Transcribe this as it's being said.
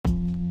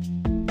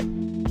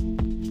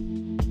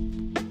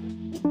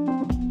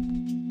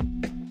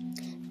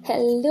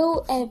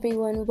Hello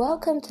everyone,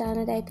 welcome to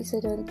another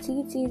episode on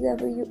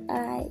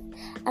TTWI.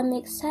 I'm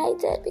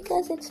excited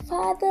because it's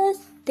Father's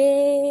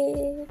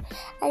Day.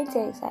 I'm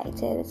so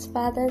excited, it's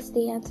Father's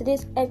Day, and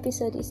today's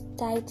episode is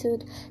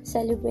titled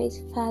Celebrate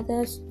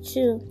Fathers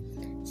Too.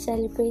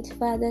 Celebrate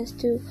Fathers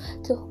Too.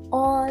 To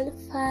all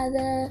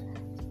fathers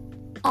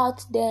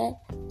out there,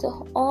 to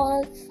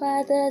all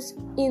fathers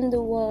in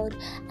the world,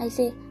 I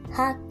say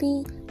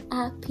happy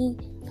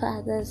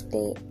Father's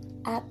Day.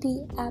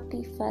 Happy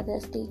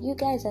Father's Day. You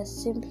guys are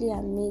simply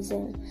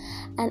amazing,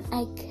 and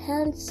I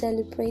can't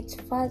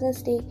celebrate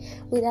Father's Day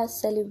without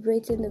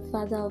celebrating the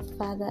Father of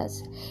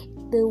Fathers,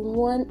 the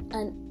one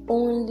and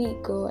only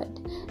God,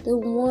 the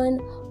one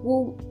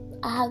who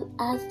has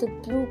the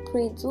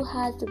blueprints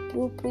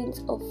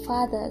of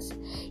fathers.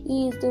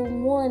 He is the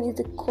one, is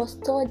the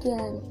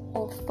custodian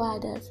of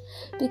fathers.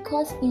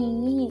 Because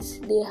he is,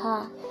 they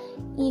are.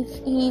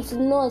 If he is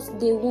not,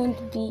 they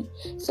won't be.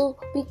 So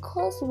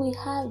because we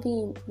have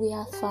him, we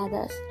have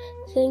fathers.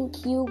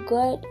 Thank you,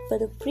 God, for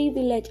the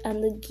privilege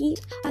and the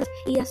gift as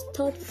he has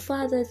taught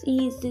fathers.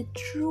 He is the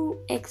true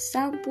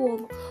example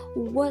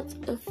of what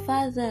a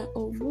father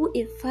or who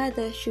a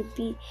father should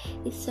be.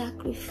 He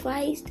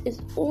sacrificed his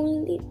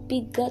only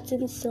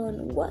begotten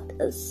son. What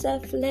a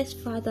selfless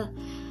father,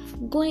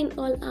 going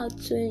all out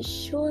to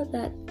ensure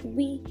that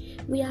we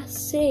are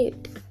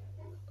saved.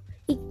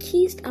 He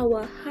kissed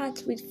our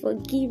hearts with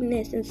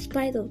forgiveness in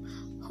spite of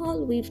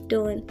all we've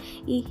done.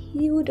 He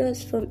healed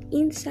us from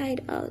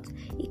inside out.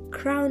 He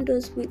crowned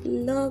us with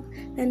love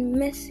and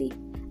mercy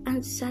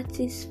and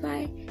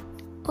satisfied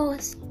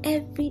us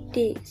every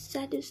day.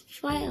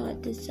 Satisfy our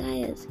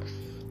desires.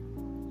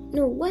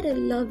 No, what a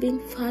loving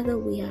Father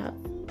we have.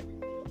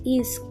 He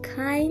is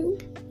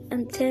kind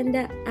and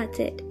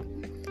tender-hearted.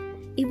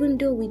 Even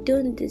though we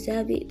don't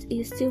deserve it,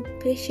 He is still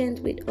patient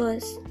with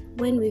us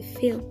when we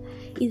fail.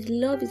 His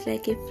love is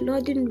like a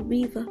flooding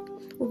river,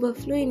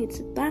 overflowing its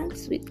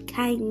banks with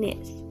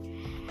kindness.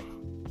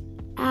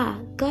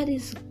 God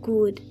is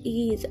good.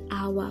 He is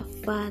our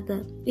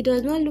Father. He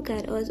does not look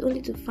at us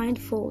only to find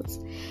faults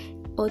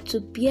or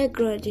to bear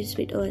grudges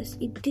with us.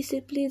 He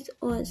disciplines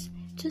us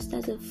just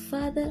as a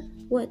father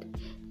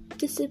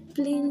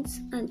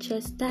disciplines and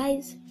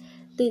chastises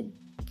the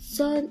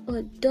son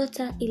or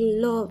daughter he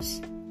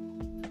loves.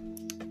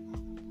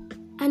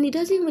 And He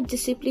doesn't even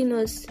discipline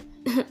us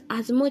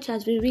as much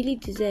as we really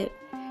deserve.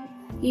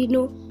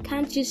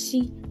 Can't you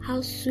see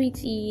how sweet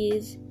He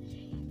is?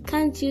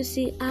 Can't you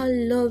see how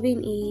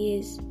loving He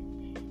is?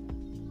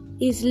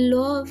 His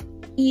love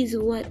is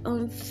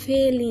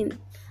unfailing,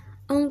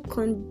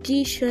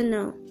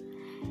 unconditional.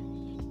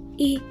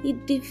 He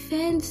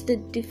defends the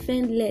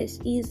defenseless.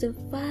 He is the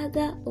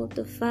Father of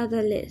the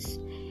fatherless.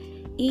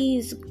 He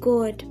is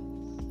God,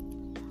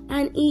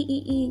 and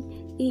He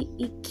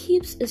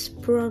keeps His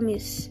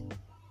promise.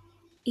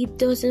 He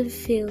doesn't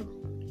fail.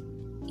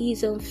 He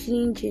is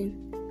unflinching.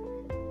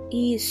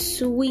 He is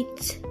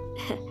sweet.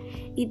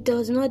 He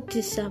does not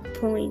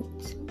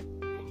disappoint.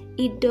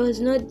 He does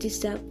not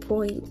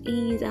disappoint.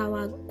 He is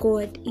our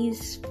God. He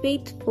is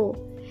faithful.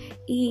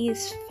 He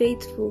is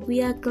faithful.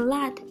 We are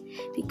glad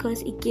because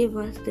He gave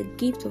us the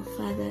gift of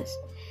fathers.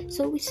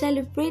 So we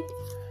celebrate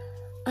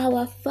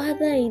our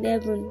Father in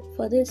heaven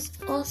for this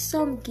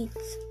awesome gift.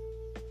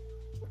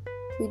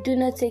 We do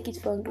not take it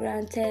for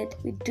granted.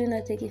 We do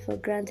not take it for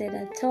granted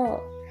at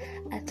all.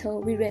 At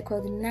all. We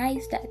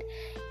recognize that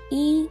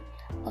He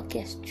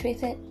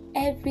orchestrated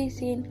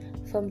everything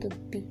from the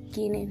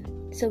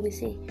beginning. So we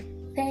say,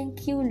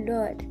 thank you,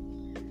 Lord.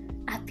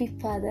 Happy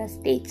Father's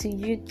Day to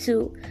you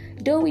too.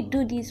 Though we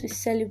do this, we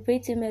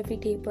celebrate Him every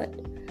day, but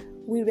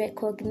we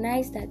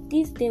recognize that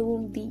this day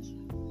won't be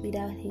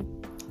without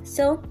Him.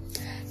 So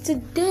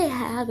today I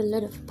have a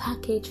lot of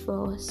package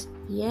for us.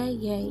 Yeah.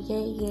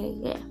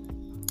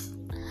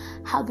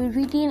 I'll be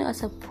reading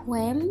us a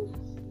poem.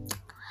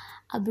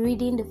 I'll be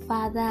reading the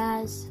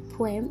Father's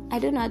poem. I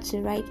don't know how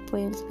to write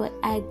poems, but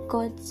I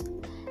got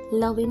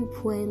loving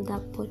poem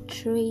that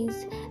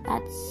portrays,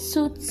 that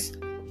suits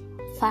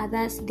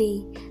Father's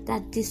Day,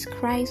 that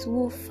describes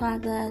who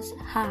fathers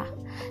are.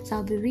 So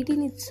I'll be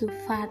reading it to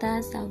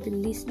fathers. I'll be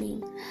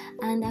listening,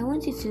 and I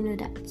want you to know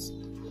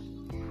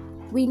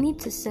that we need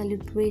to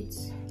celebrate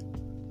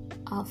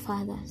our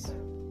fathers.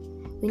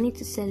 We need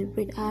to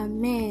celebrate our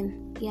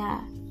men.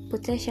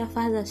 Potential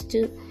fathers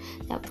too.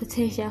 They are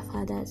potential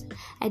fathers.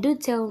 I do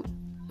tell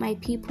my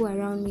people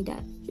around me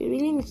that we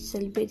really need to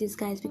celebrate these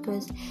guys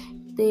because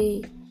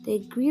they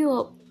grew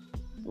up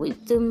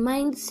with the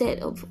mindset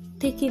of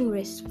taking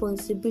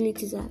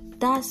responsibilities, and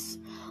that's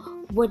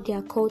what they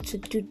are called to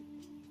do.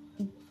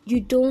 You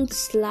don't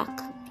slack.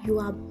 You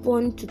are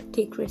born to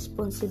take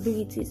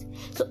responsibilities.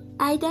 So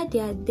either they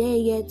are there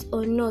yet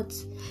or not,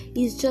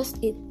 it's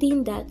just a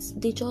thing that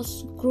they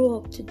just grow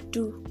up to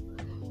do.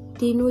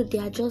 They know they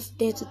are just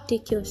there to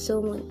take care of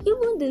someone.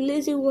 Even the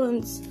lazy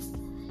ones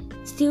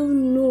still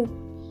know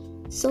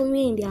somewhere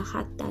in their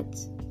heart that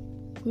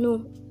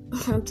no, I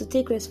have to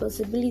take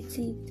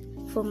responsibility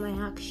for my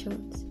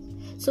actions.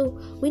 So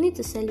we need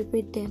to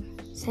celebrate them.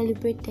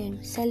 celebrate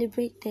them,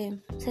 celebrate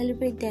them,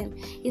 celebrate them.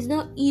 It's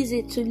not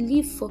easy to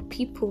live for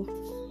people.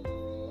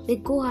 They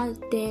go out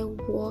there,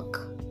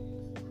 work,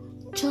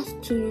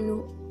 just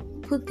to,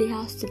 put the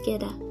house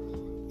together.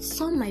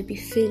 Some might be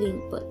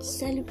failing, but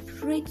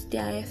celebrate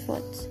their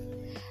efforts.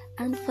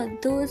 And for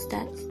those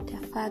that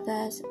their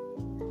fathers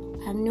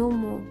are no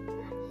more,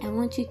 I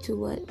want you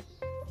to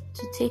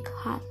take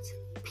heart.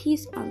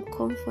 Peace and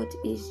comfort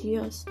is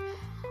yours.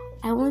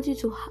 I want you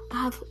to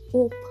have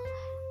hope.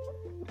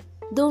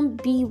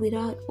 Don't be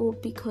without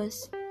hope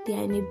because they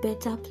are in a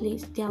better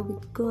place. They are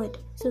with God.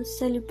 So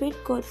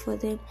celebrate God for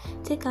them.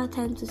 Take our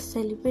time to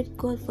celebrate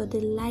God for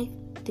the life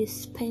they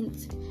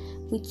spent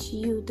with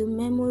you, the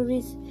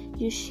memories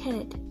you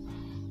shared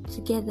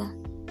together.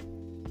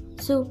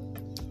 So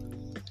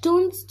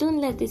don't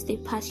let this day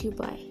pass you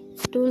by.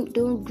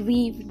 Don't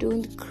grieve,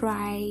 don't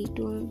cry,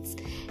 don't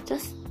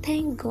just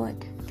thank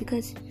God,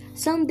 because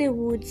someday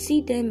we would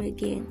see them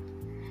again.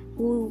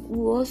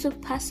 We'll also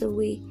pass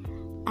away,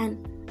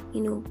 and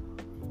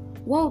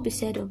what will be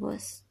said of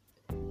us?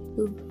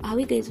 Are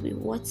we going to be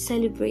worth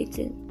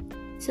celebrating?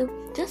 So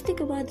just think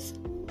about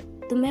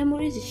the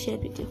memories you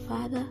shared with your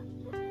father,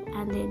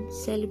 and then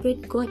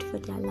celebrate God for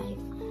their life,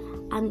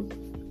 and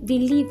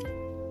believe,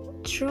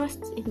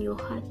 trust in your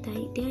heart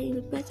that they are in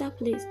a better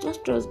place.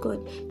 Just trust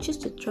God. Choose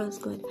to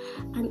trust God.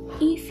 And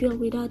if you're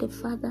without a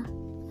father,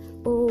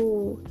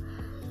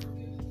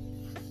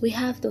 we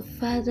have the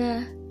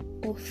Father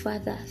of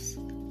fathers,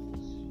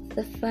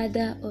 the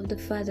Father of the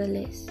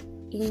fatherless.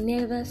 He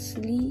never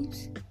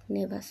sleeps,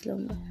 never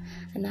slumber.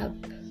 And I've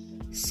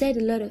said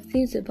a lot of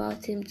things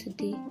about him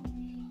today.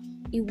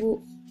 He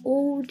will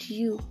hold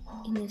you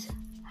in his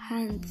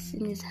hands,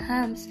 in his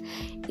arms.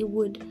 He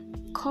would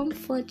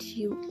comfort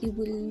you. He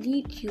will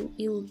lead you.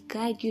 He will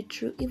guide you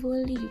through. If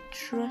only you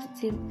trust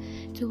him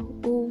to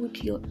hold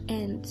your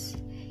hands.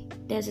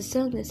 There's a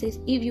song that says,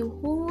 if you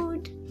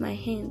hold my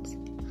hands,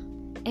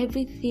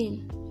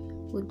 everything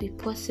would be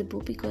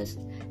possible, because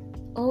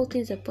all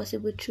things are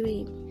possible through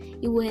him.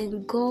 He will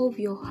engulf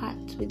your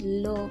heart with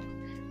love,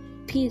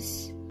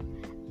 peace,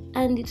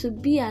 and it will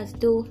be as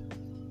though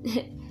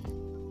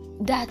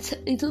that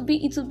it will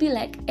be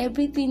like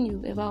everything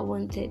you've ever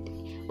wanted,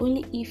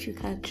 only if you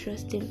can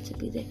trust him to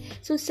be there.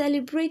 So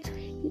celebrate.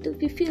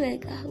 If you feel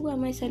like, who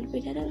am I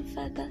celebrating? I don't have a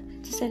father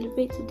to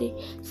celebrate today.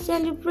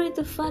 Celebrate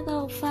the Father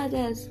of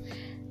fathers.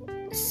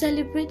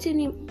 Celebrating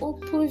him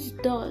opens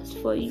doors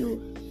for you,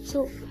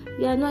 so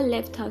you are not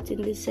left out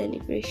in this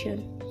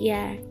celebration.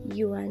 Yeah,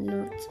 you are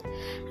not.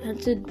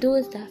 And to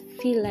those that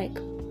feel like,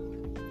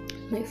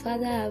 my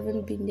father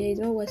haven't been there, it's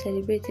not worth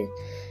celebrating,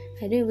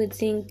 I don't even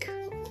think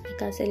I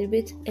can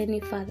celebrate any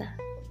father.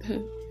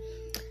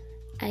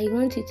 I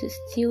want you to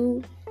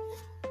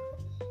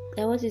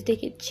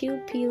take a chill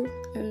pill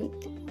and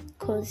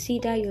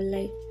consider your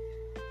life,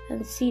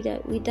 and see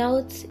that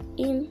without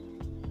him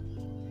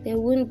there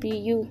wouldn't be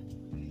you.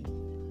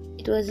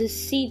 It was a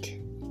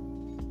seed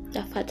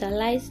that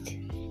fertilized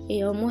in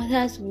your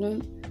mother's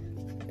womb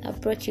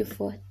that brought you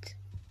forth.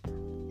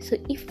 So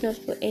if not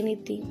for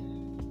anything,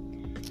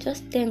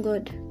 just thank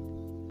God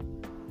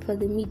for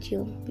the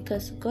medium,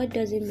 because God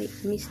doesn't make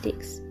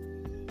mistakes.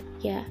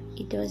 Yeah,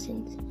 He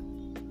doesn't.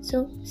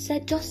 So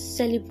just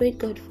celebrate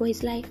God for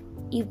His life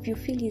if you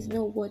feel He's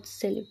not worth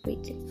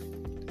celebrating,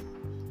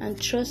 and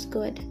trust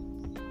God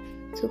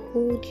to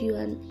hold you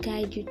and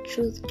guide you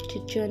through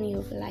the journey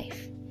of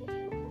life.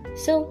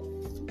 So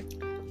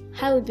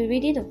I will be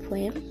reading a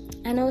poem,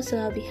 and also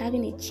I'll be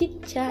having a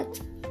chit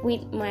chat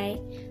with my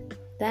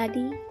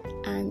daddy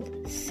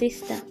and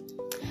sister,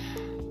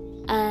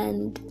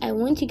 and I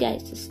want you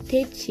guys to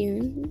stay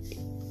tuned.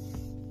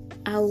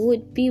 I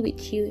would be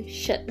with you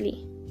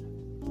shortly.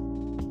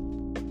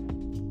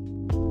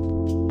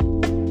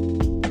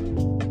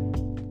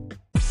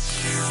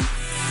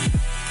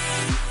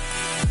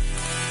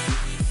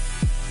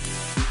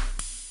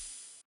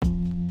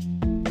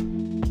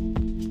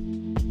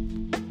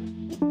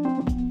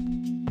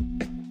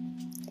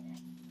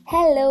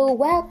 Hello,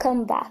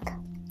 welcome back.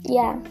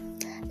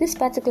 This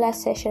particular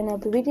session I'll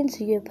be reading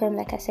to you a poem.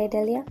 Like I said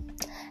earlier,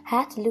 I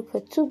had to look for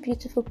two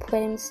beautiful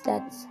poems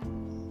that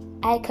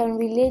I can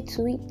relate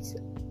to it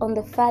on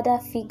the father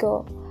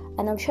figure,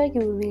 and I'm sure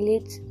you will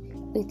relate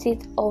with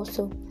it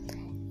also.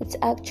 It's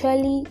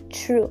actually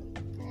true.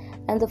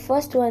 And the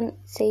first one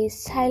says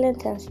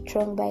Silent and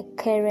Strong by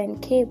Karen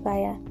K.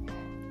 Bayer.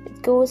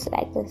 It goes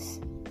like this.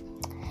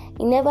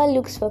 He never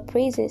looks for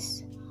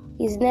praises.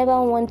 He's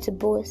never one to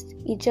boast.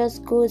 He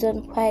just goes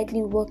on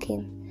quietly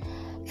working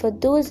for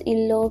those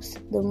he loves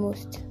the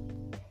most.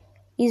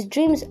 His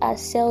dreams are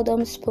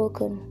seldom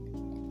spoken.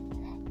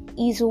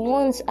 His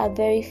wants are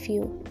very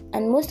few,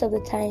 and most of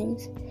the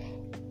times,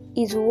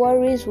 his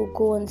worries will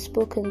go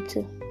unspoken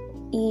too.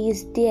 He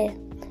is there,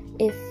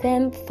 a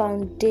firm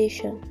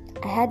foundation.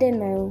 I added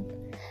my own,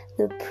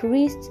 the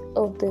priest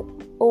of the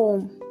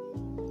home.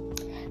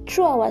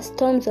 Through our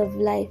storms of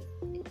life,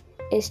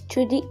 a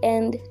steady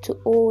hand to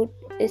hold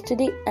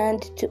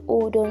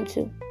on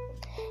to.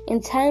 In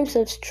times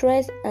of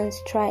stress and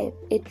strife,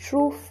 a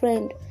true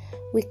friend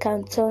we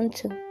can turn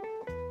to.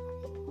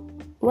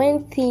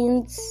 when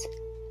things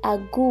are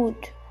good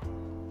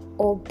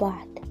or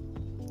bad.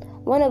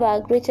 One of our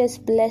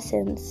greatest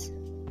blessings,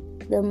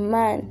 the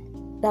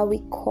man that we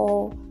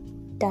call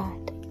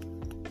Dad.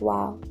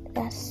 Wow,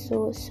 that's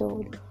so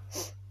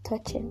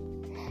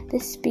touching.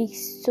 This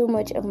speaks so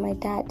much of my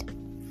dad.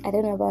 I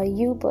don't know about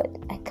you, but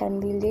I can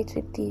relate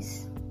with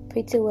this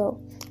pretty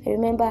well. I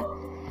remember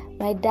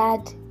my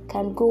dad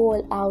can go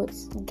all out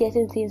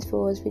getting things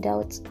for us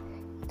without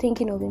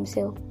thinking of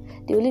himself.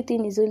 The only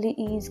thing he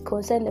is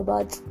concerned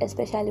about,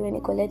 especially when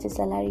he collects his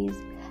salary, is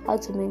how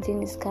to maintain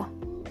his car.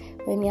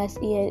 When he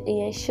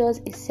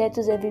ensures he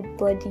settles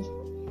everybody.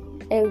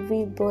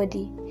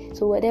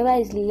 So whatever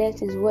is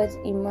left is what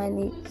he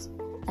manages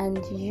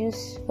and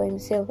use for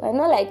himself. And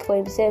not like for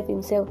himself,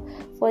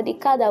 for the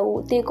car that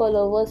will take all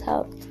of us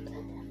out.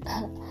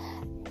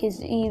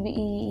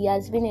 He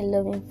has been a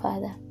loving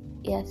father.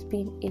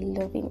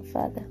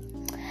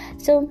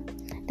 So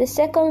the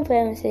second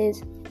poem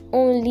says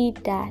Only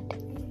Dad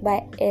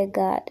by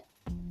Edgar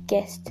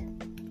Guest.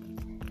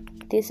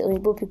 This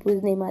Oyibo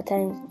people's name at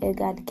times,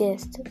 Edgar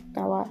Guest.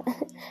 But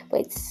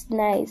it's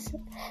nice.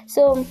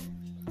 So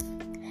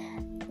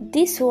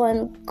this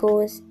one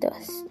goes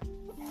thus.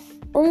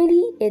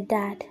 Only a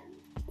dad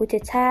with a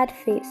tired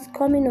face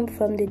coming home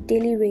from the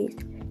daily race,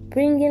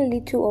 bringing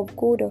little of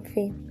gold or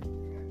fame,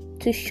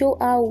 to show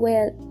how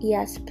well he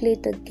has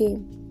played the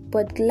game,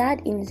 but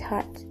glad in his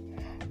heart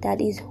that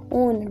his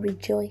own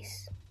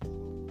rejoice,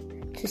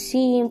 to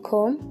see him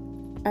come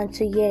and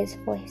to hear his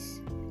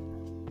voice.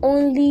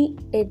 Only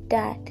a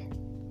dad,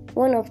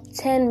 one of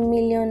 10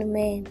 million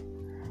men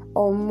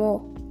or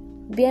more,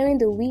 bearing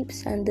the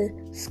whips and the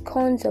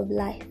scorns of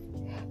life,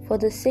 for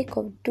the sake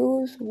of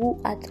those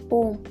who at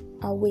home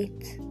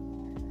await.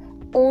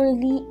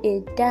 Only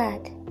a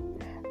dad,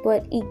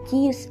 but he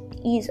gives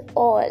his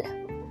all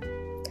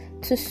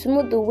to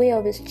smooth the way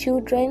of his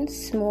children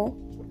small,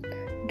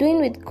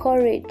 doing with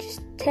courage,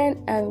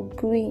 stern and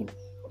green,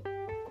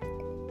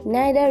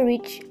 neither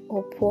rich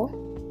or poor,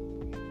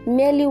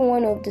 merely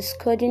one of the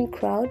scourging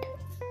crowd,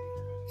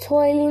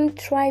 toiling,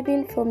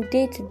 thriving from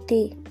day to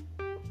day,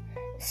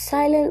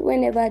 silent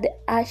whenever the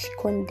harsh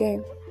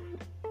condemn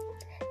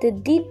the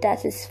deed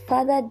that his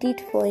father did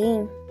for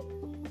him.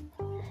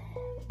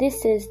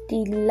 This is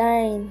the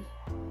line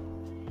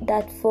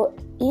that for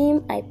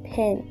him I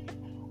pen.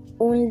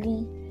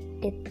 Only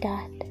a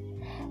dad,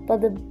 but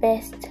the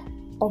best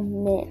of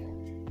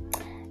men.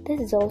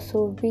 This is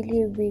also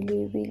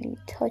really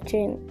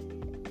touching.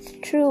 It's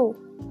true.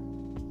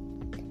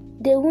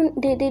 They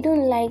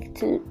don't like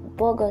to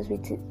bug us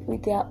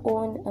with their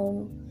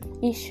own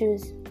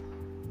issues.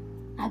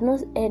 I've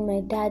not heard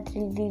my dad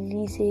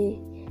really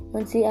say,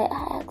 until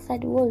I asked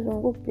that was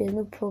wrong, hope there's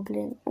no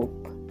problem.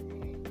 Hope.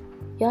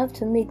 You have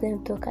to make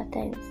them talk at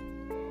times.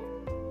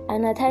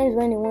 And at times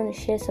when they want to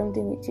share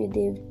something with you,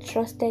 they've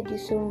trusted you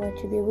so much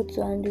to be able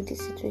to handle the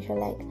situation,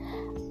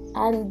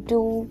 and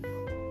do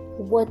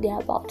what they're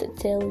about to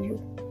tell you.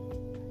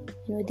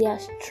 They are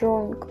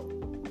strong,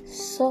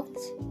 soft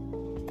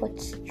but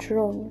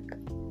strong.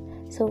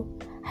 So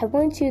I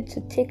want you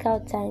to take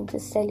out time to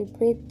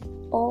celebrate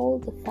all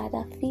the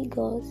father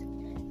figures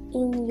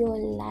in your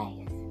life.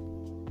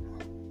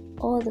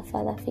 Both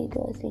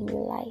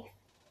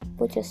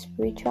your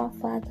spiritual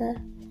father,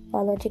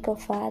 biological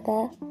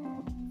father,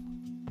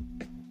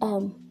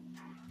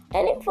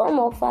 any form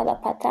of father,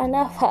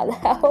 paternal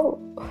father,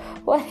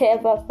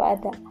 whatever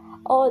father,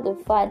 all the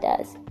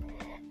fathers,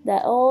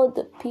 all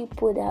the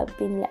people that have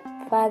been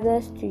like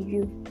fathers to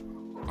you,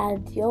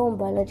 and your own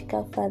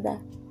biological father,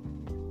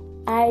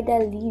 either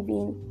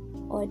living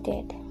or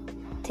dead.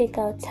 Take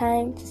out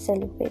time to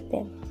celebrate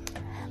them.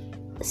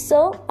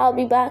 So I'll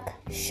be back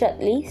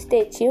shortly.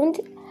 Stay tuned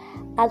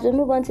as we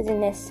move on to the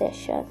next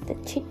session, the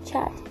chit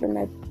chat with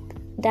my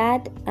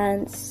dad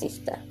and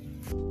sister.